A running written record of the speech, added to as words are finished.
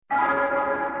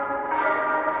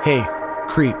Hey,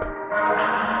 creep.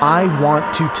 I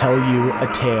want to tell you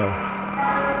a tale,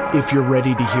 if you're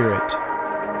ready to hear it.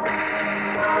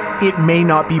 It may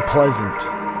not be pleasant.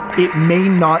 It may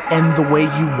not end the way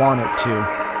you want it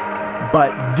to.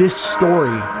 But this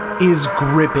story is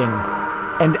gripping,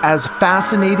 and as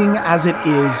fascinating as it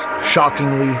is,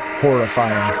 shockingly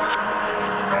horrifying.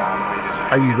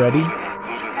 Are you ready?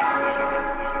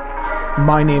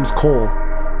 My name's Cole,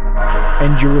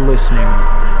 and you're listening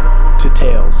to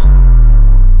Tales.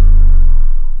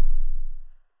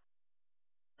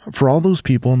 For all those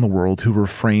people in the world who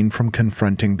refrain from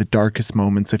confronting the darkest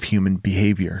moments of human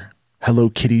behavior,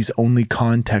 Hello Kitty's only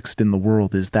context in the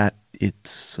world is that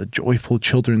it's a joyful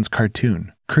children's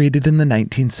cartoon created in the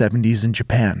 1970s in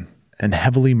Japan and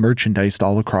heavily merchandised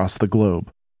all across the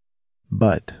globe.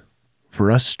 But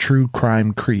for us true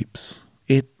crime creeps,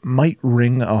 it might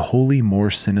ring a wholly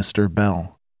more sinister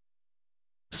bell.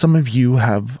 Some of you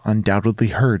have undoubtedly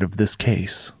heard of this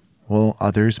case, while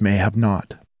others may have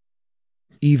not.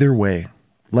 Either way,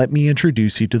 let me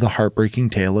introduce you to the heartbreaking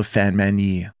tale of Fan Man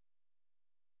Yi.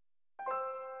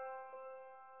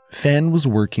 Fan was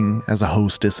working as a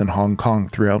hostess in Hong Kong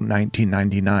throughout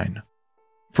 1999.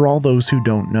 For all those who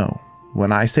don't know,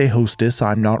 when I say hostess,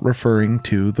 I'm not referring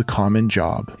to the common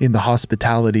job in the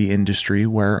hospitality industry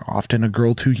where often a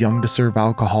girl too young to serve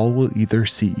alcohol will either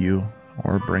seat you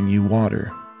or bring you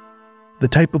water. The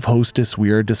type of hostess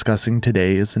we are discussing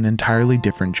today is an entirely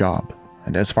different job,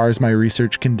 and as far as my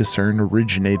research can discern,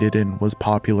 originated and was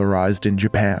popularized in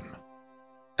Japan.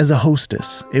 As a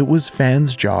hostess, it was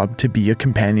Fan's job to be a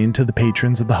companion to the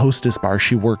patrons of the hostess bar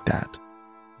she worked at.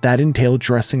 That entailed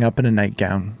dressing up in a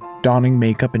nightgown, donning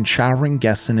makeup and showering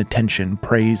guests in attention,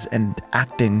 praise, and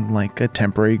acting like a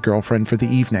temporary girlfriend for the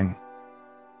evening.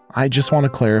 I just want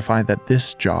to clarify that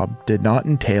this job did not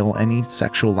entail any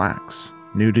sexual acts,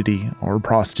 nudity, or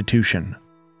prostitution.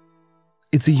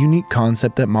 It's a unique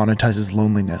concept that monetizes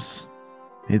loneliness.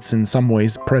 It's in some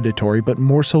ways predatory, but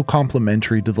more so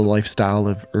complementary to the lifestyle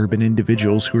of urban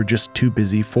individuals who are just too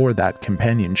busy for that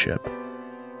companionship.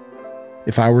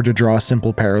 If I were to draw a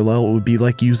simple parallel, it would be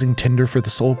like using Tinder for the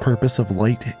sole purpose of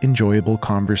light, enjoyable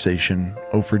conversation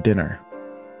over dinner.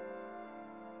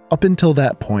 Up until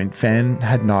that point, Fan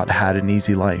had not had an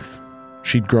easy life.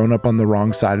 She'd grown up on the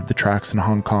wrong side of the tracks in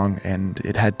Hong Kong, and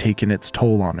it had taken its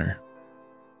toll on her.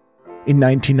 In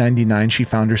 1999, she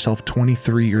found herself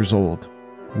 23 years old,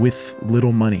 with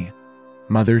little money,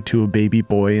 mother to a baby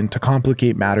boy, and to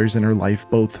complicate matters in her life,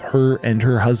 both her and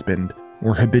her husband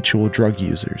were habitual drug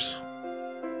users.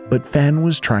 But Fan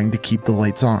was trying to keep the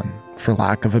lights on, for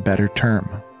lack of a better term,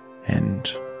 and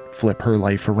flip her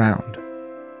life around.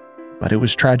 But it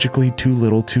was tragically too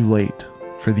little too late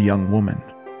for the young woman.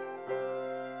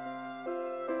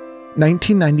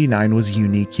 1999 was a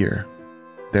unique year.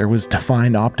 There was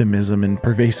defined optimism and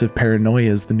pervasive paranoia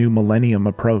as the new millennium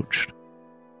approached.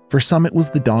 For some, it was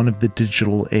the dawn of the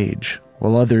digital age,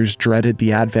 while others dreaded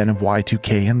the advent of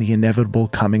Y2K and the inevitable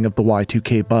coming of the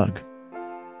Y2K bug.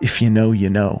 If you know, you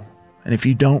know. And if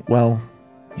you don't, well,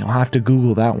 you'll have to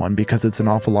Google that one because it's an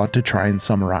awful lot to try and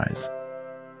summarize.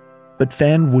 But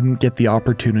Fan wouldn't get the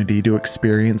opportunity to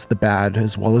experience the bad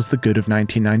as well as the good of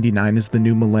 1999 as the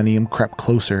new millennium crept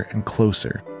closer and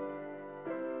closer.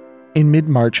 In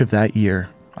mid-March of that year,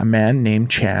 a man named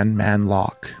Chan Man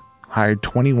Lok hired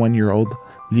 21-year-old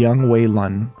Liang Wei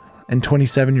Lun and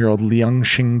 27-year-old Liang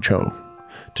Xing Cho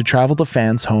to travel to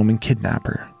Fan's home and kidnap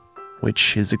her,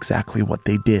 which is exactly what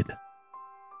they did.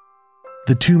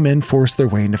 The two men forced their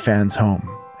way into Fan's home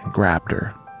and grabbed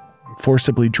her,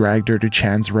 forcibly dragged her to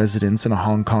Chan's residence in a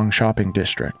Hong Kong shopping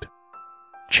district.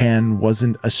 Chan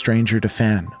wasn't a stranger to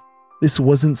Fan. This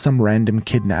wasn't some random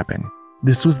kidnapping.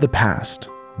 This was the past,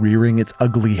 rearing its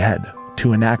ugly head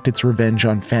to enact its revenge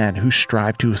on Fan, who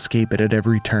strived to escape it at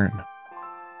every turn.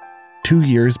 2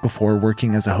 years before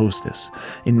working as a hostess,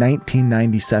 in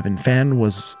 1997, Fan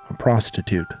was a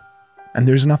prostitute. And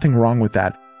there's nothing wrong with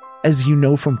that. As you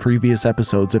know from previous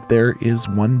episodes, if there is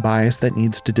one bias that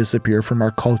needs to disappear from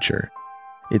our culture,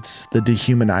 it's the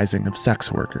dehumanizing of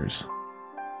sex workers.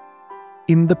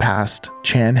 In the past,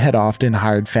 Chan had often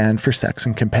hired Fan for sex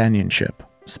and companionship,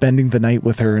 spending the night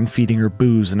with her and feeding her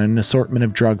booze and an assortment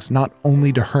of drugs not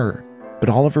only to her, but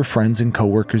all of her friends and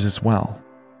co-workers as well.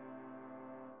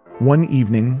 One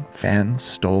evening, Fan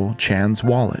stole Chan's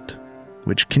wallet,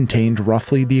 which contained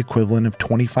roughly the equivalent of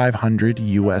 $2,500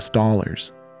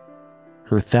 US.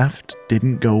 Her theft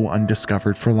didn't go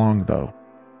undiscovered for long, though.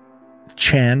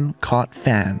 Chan caught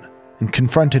Fan and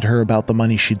confronted her about the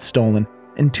money she'd stolen,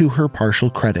 and to her partial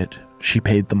credit, she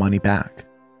paid the money back.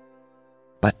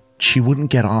 But she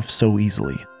wouldn't get off so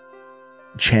easily.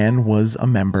 Chan was a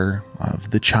member of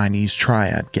the Chinese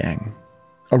Triad Gang,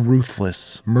 a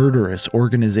ruthless, murderous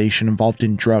organization involved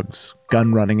in drugs,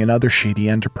 gun running, and other shady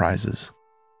enterprises.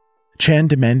 Chan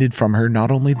demanded from her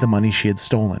not only the money she had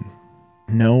stolen.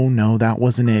 No, that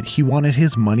wasn't it. He wanted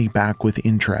his money back with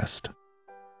interest.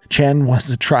 Chan was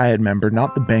a Triad member,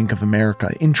 not the Bank of America.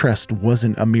 Interest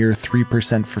wasn't a mere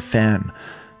 3% for Fan.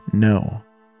 No.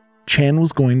 Chan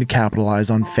was going to capitalize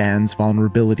on Fan's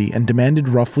vulnerability and demanded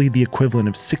roughly the equivalent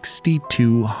of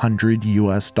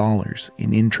 $6,200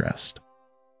 in interest.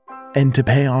 And to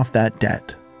pay off that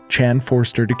debt, Chan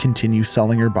forced her to continue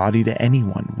selling her body to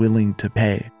anyone willing to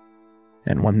pay.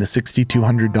 And when the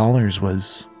 $6,200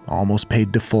 was almost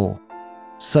paid to full,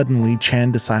 suddenly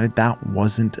Chan decided that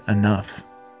wasn't enough.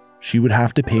 She would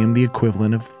have to pay him the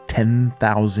equivalent of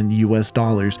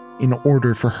 $10,000 in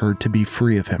order for her to be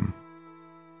free of him.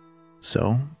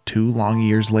 So, 2 long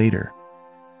years later,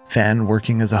 Fan,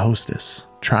 working as a hostess,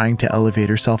 trying to elevate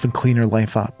herself and clean her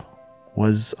life up,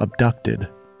 was abducted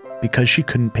because she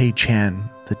couldn't pay Chan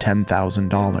the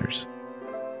 $10,000.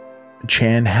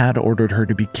 Chan had ordered her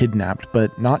to be kidnapped,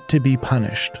 but not to be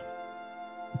punished.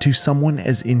 To someone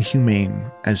as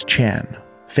inhumane as Chan,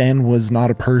 Fan was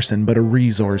not a person but a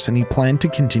resource, and he planned to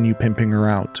continue pimping her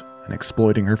out and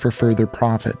exploiting her for further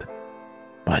profit.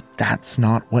 But that's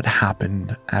not what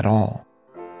happened at all.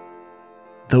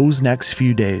 Those next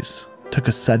few days took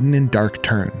a sudden and dark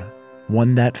turn,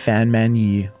 one that Fan Man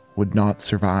Yi would not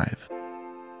survive.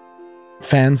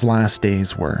 Fan's last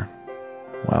days were,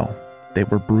 well, they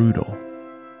were brutal.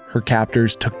 Her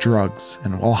captors took drugs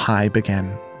and while high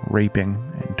began raping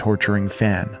and torturing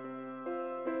Fan.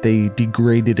 They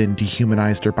degraded and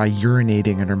dehumanized her by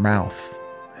urinating in her mouth,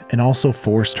 and also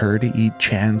forced her to eat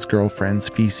Chan's girlfriend's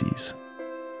feces.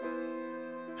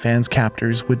 Fan's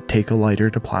captors would take a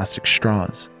lighter to plastic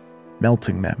straws,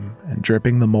 melting them and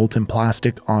dripping the molten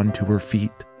plastic onto her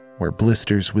feet, where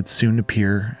blisters would soon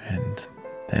appear and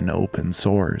then open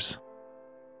sores.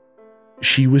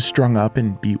 She was strung up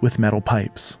and beat with metal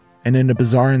pipes, and in a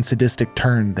bizarre and sadistic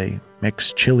turn, they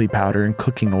mixed chili powder and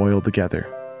cooking oil together,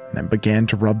 and then began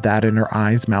to rub that in her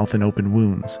eyes, mouth, and open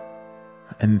wounds.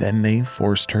 And then they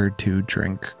forced her to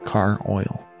drink car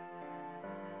oil.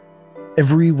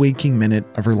 Every waking minute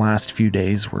of her last few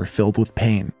days were filled with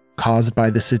pain, caused by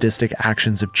the sadistic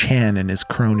actions of Chan and his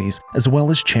cronies, as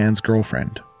well as Chan's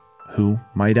girlfriend, who,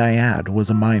 might I add, was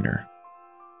a minor.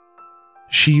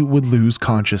 She would lose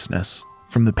consciousness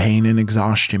from the pain and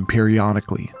exhaustion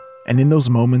periodically, and in those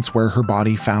moments where her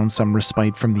body found some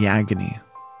respite from the agony,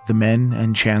 the men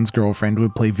and Chan's girlfriend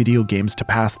would play video games to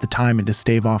pass the time and to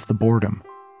stave off the boredom,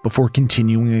 before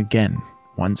continuing again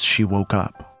once she woke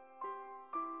up.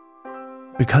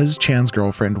 Because Chan's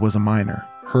girlfriend was a minor,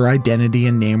 her identity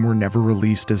and name were never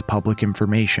released as public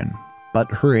information,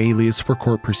 but her alias for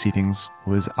court proceedings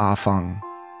was Ah Feng.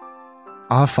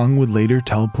 Ah Feng would later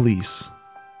tell police,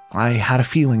 "I had a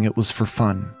feeling it was for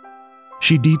fun."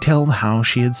 She detailed how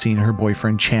she had seen her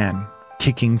boyfriend Chan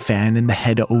kicking Fan in the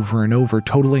head over and over,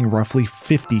 totaling roughly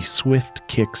 50 swift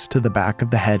kicks to the back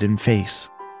of the head and face.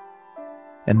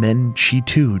 And then she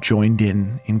too joined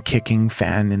in kicking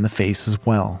Fan in the face as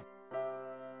well.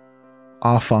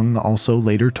 Ah Feng also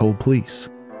later told police,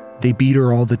 "They beat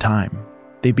her all the time.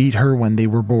 They beat her when they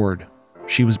were bored.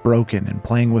 She was broken and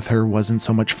playing with her wasn't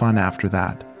so much fun after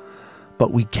that.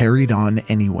 But we carried on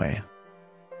anyway."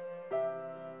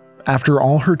 After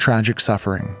all her tragic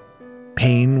suffering,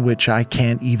 pain which I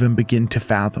can't even begin to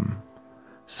fathom,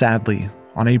 sadly,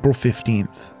 on April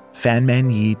 15th, Fan Man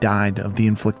Yi died of the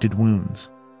inflicted wounds.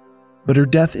 But her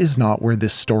death is not where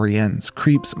this story ends.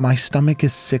 Creeps, my stomach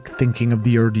is sick thinking of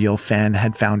the ordeal Fan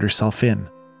had found herself in.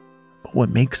 But what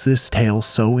makes this tale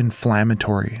so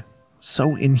inflammatory,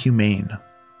 so inhumane,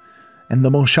 and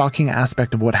the most shocking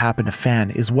aspect of what happened to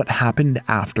Fan is what happened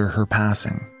after her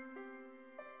passing.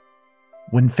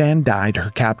 When Fan died, her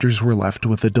captors were left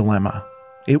with a dilemma.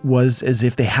 It was as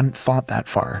if they hadn't thought that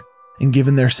far, and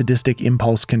given their sadistic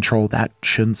impulse control, that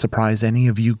shouldn't surprise any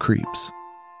of you creeps.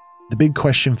 The big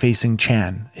question facing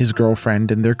Chan, his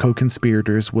girlfriend, and their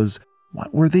co-conspirators was,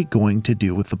 what were they going to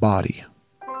do with the body?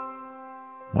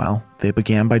 Well, they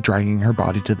began by dragging her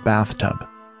body to the bathtub,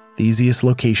 the easiest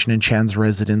location in Chan's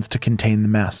residence to contain the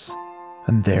mess,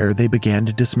 and there they began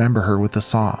to dismember her with a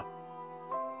saw.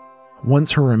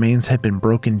 Once her remains had been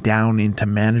broken down into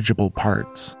manageable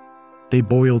parts, they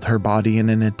boiled her body in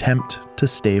an attempt to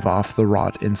stave off the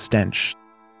rot and stench.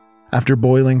 After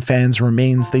boiling Fan's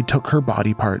remains, they took her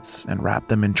body parts and wrapped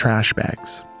them in trash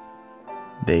bags.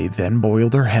 They then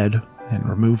boiled her head and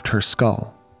removed her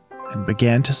skull, and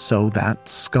began to sew that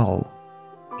skull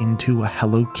into a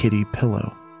Hello Kitty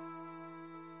pillow.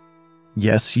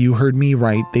 Yes, you heard me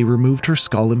right, they removed her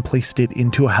skull and placed it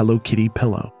into a Hello Kitty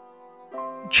pillow.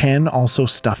 Chan also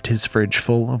stuffed his fridge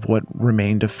full of what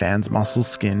remained of Fan's muscle,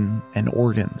 skin, and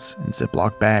organs in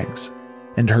Ziploc bags,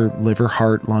 and her liver,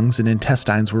 heart, lungs, and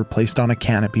intestines were placed on a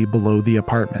canopy below the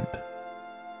apartment.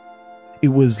 It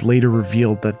was later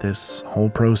revealed that this whole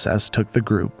process took the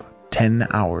group 10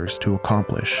 hours to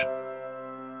accomplish.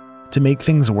 To make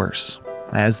things worse,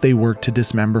 as they worked to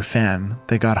dismember Fan,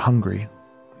 they got hungry,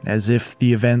 as if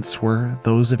the events were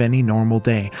those of any normal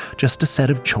day, just a set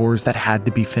of chores that had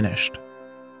to be finished.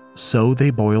 So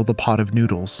they boiled a pot of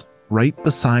noodles right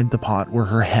beside the pot where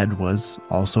her head was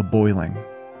also boiling,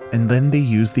 and then they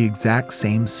used the exact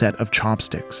same set of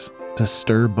chopsticks to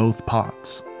stir both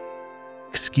pots.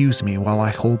 Excuse me while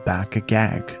I hold back a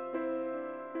gag.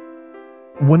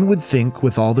 One would think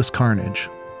with all this carnage,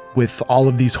 with all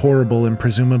of these horrible and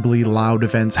presumably loud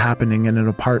events happening in an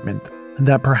apartment,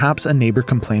 that perhaps a neighbor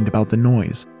complained about the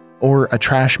noise, or a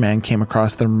trash man came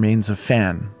across the remains of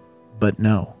Fan, but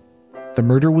no. The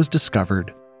murder was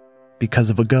discovered because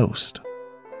of a ghost.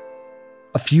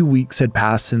 A few weeks had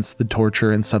passed since the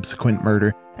torture and subsequent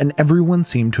murder, and everyone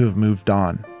seemed to have moved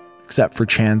on, except for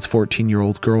Chan's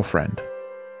 14-year-old girlfriend.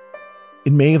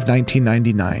 In May of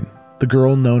 1999, the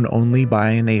girl known only by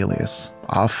an alias,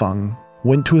 Ah Feng,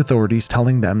 went to authorities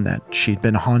telling them that she'd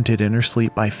been haunted in her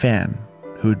sleep by Fan,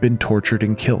 who had been tortured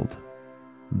and killed.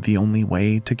 The only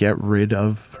way to get rid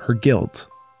of her guilt,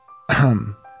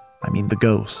 the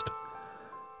ghost,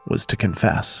 was to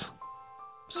confess.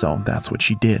 So that's what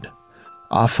she did.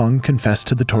 Ah Feng confessed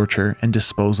to the torture and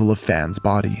disposal of Fan's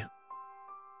body.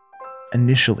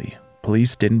 Initially,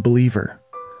 police didn't believe her.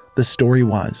 The story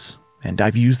was, and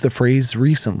I've used the phrase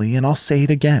recently and I'll say it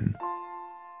again,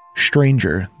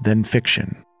 stranger than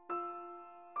fiction.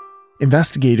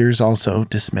 Investigators also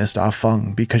dismissed Ah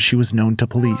Feng because she was known to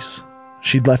police.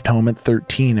 She'd left home at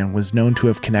 13 and was known to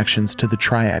have connections to the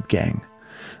Triad gang.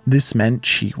 This meant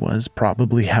she was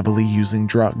probably heavily using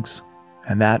drugs,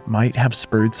 and that might have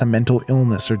spurred some mental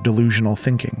illness or delusional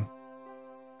thinking.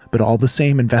 But all the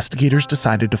same, investigators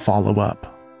decided to follow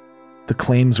up. The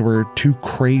claims were too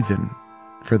craven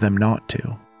for them not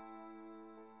to.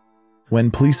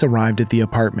 When police arrived at the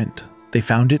apartment, they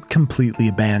found it completely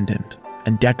abandoned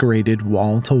and decorated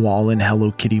wall to wall in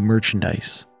Hello Kitty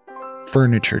merchandise.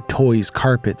 Furniture, toys,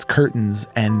 carpets, curtains,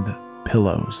 and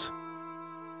pillows.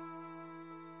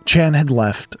 Chan had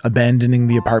left, abandoning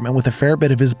the apartment with a fair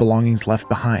bit of his belongings left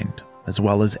behind, as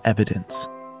well as evidence.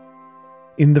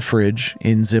 In the fridge,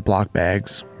 in Ziploc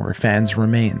bags, were Fan's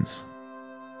remains.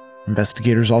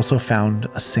 Investigators also found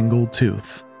a single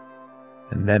tooth,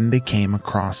 and then they came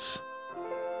across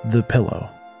the pillow.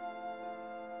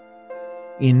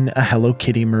 In a Hello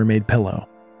Kitty mermaid pillow,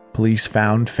 police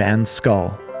found Fan's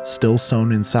skull, still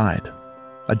sewn inside,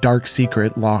 a dark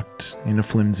secret locked in a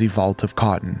flimsy vault of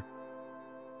cotton.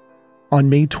 On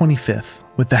May 25th,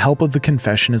 with the help of the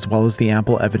confession as well as the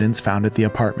ample evidence found at the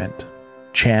apartment,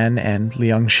 Chan and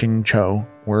Liang Xingqiu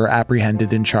were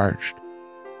apprehended and charged.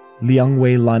 Liang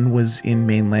Weilun was in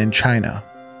mainland China,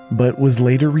 but was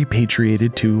later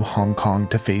repatriated to Hong Kong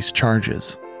to face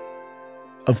charges.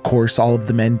 Of course, all of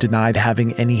the men denied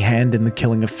having any hand in the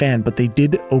killing of Fan, but they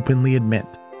did openly admit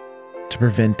to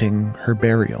preventing her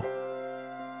burial.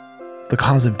 The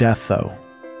cause of death, though,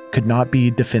 could not be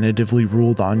definitively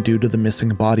ruled on due to the missing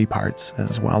body parts,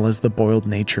 as well as the boiled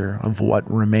nature of what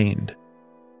remained.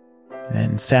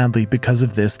 And sadly, because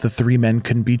of this, the three men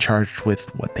couldn't be charged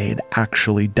with what they had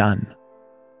actually done,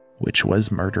 which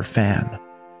was murder Fan.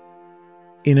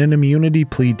 In an immunity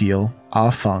plea deal,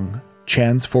 Ah Feng,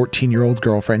 Chan's 14-year-old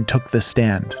girlfriend, took the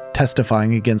stand,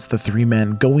 testifying against the three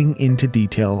men, going into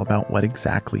detail about what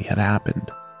exactly had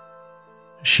happened.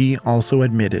 She also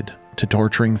admitted to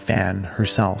torturing Fan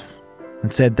herself,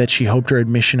 and said that she hoped her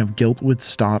admission of guilt would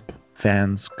stop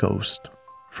Fan's ghost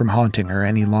from haunting her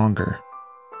any longer.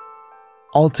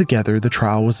 Altogether, the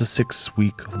trial was a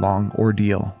 6-week-long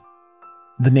ordeal.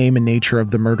 The name and nature of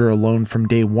the murder alone from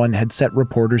day one had set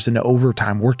reporters into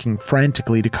overtime, working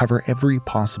frantically to cover every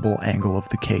possible angle of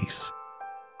the case.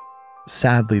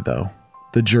 Sadly, though,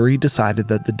 the jury decided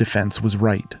that the defense was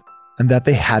right, and that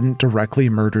they hadn't directly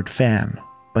murdered Fan,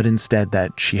 but instead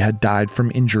that she had died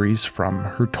from injuries from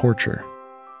her torture.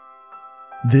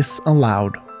 This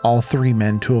allowed all three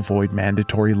men to avoid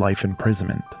mandatory life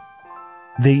imprisonment.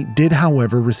 They did,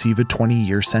 however, receive a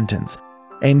 20-year sentence,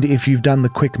 and if you've done the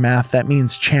quick math, that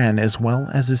means Chan, as well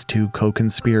as his two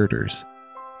co-conspirators,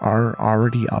 are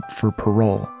already up for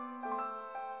parole.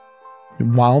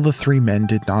 While the three men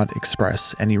did not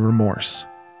express any remorse,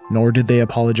 nor did they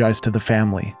apologize to the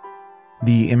family,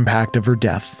 the impact of her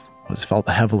death was felt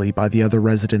heavily by the other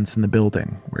residents in the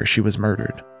building where she was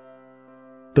murdered.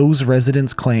 Those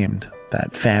residents claimed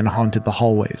that Fan haunted the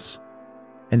hallways,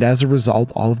 and as a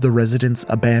result, all of the residents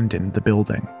abandoned the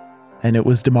building, and it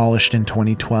was demolished in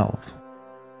 2012.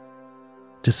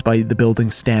 Despite the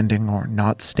building standing or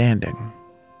not standing,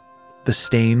 the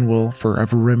stain will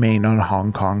forever remain on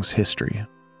Hong Kong's history.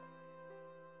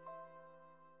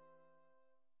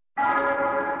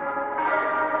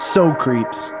 So,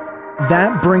 creeps,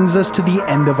 that brings us to the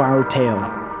end of our tale.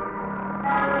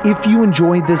 If you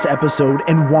enjoyed this episode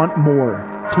and want more,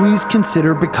 please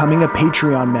consider becoming a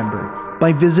Patreon member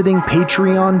by visiting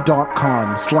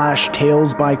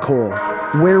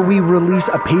patreon.com/talesbycole, where we release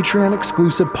a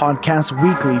Patreon-exclusive podcast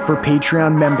weekly for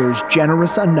Patreon members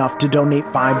generous enough to donate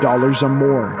 $5 or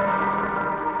more.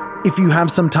 If you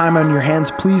have some time on your hands,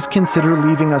 please consider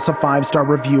leaving us a 5-star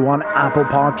review on Apple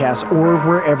Podcasts or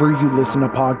wherever you listen to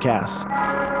podcasts.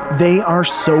 They are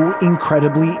so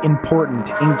incredibly important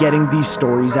in getting these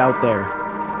stories out there.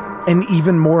 And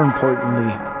even more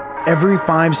importantly, every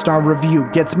 5-star review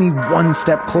gets me one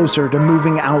step closer to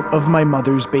moving out of my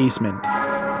mother's basement.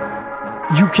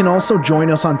 You can also join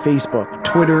us on Facebook,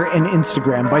 Twitter, and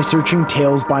Instagram by searching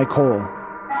Tales by Cole.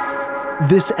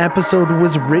 This episode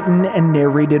was written and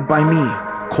narrated by me,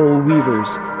 Cole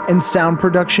Weavers, and sound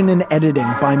production and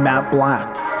editing by Matt Black.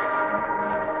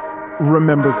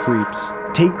 Remember, creeps,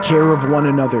 take care of one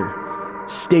another,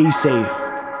 stay safe,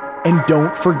 and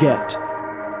don't forget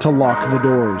to lock the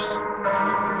doors.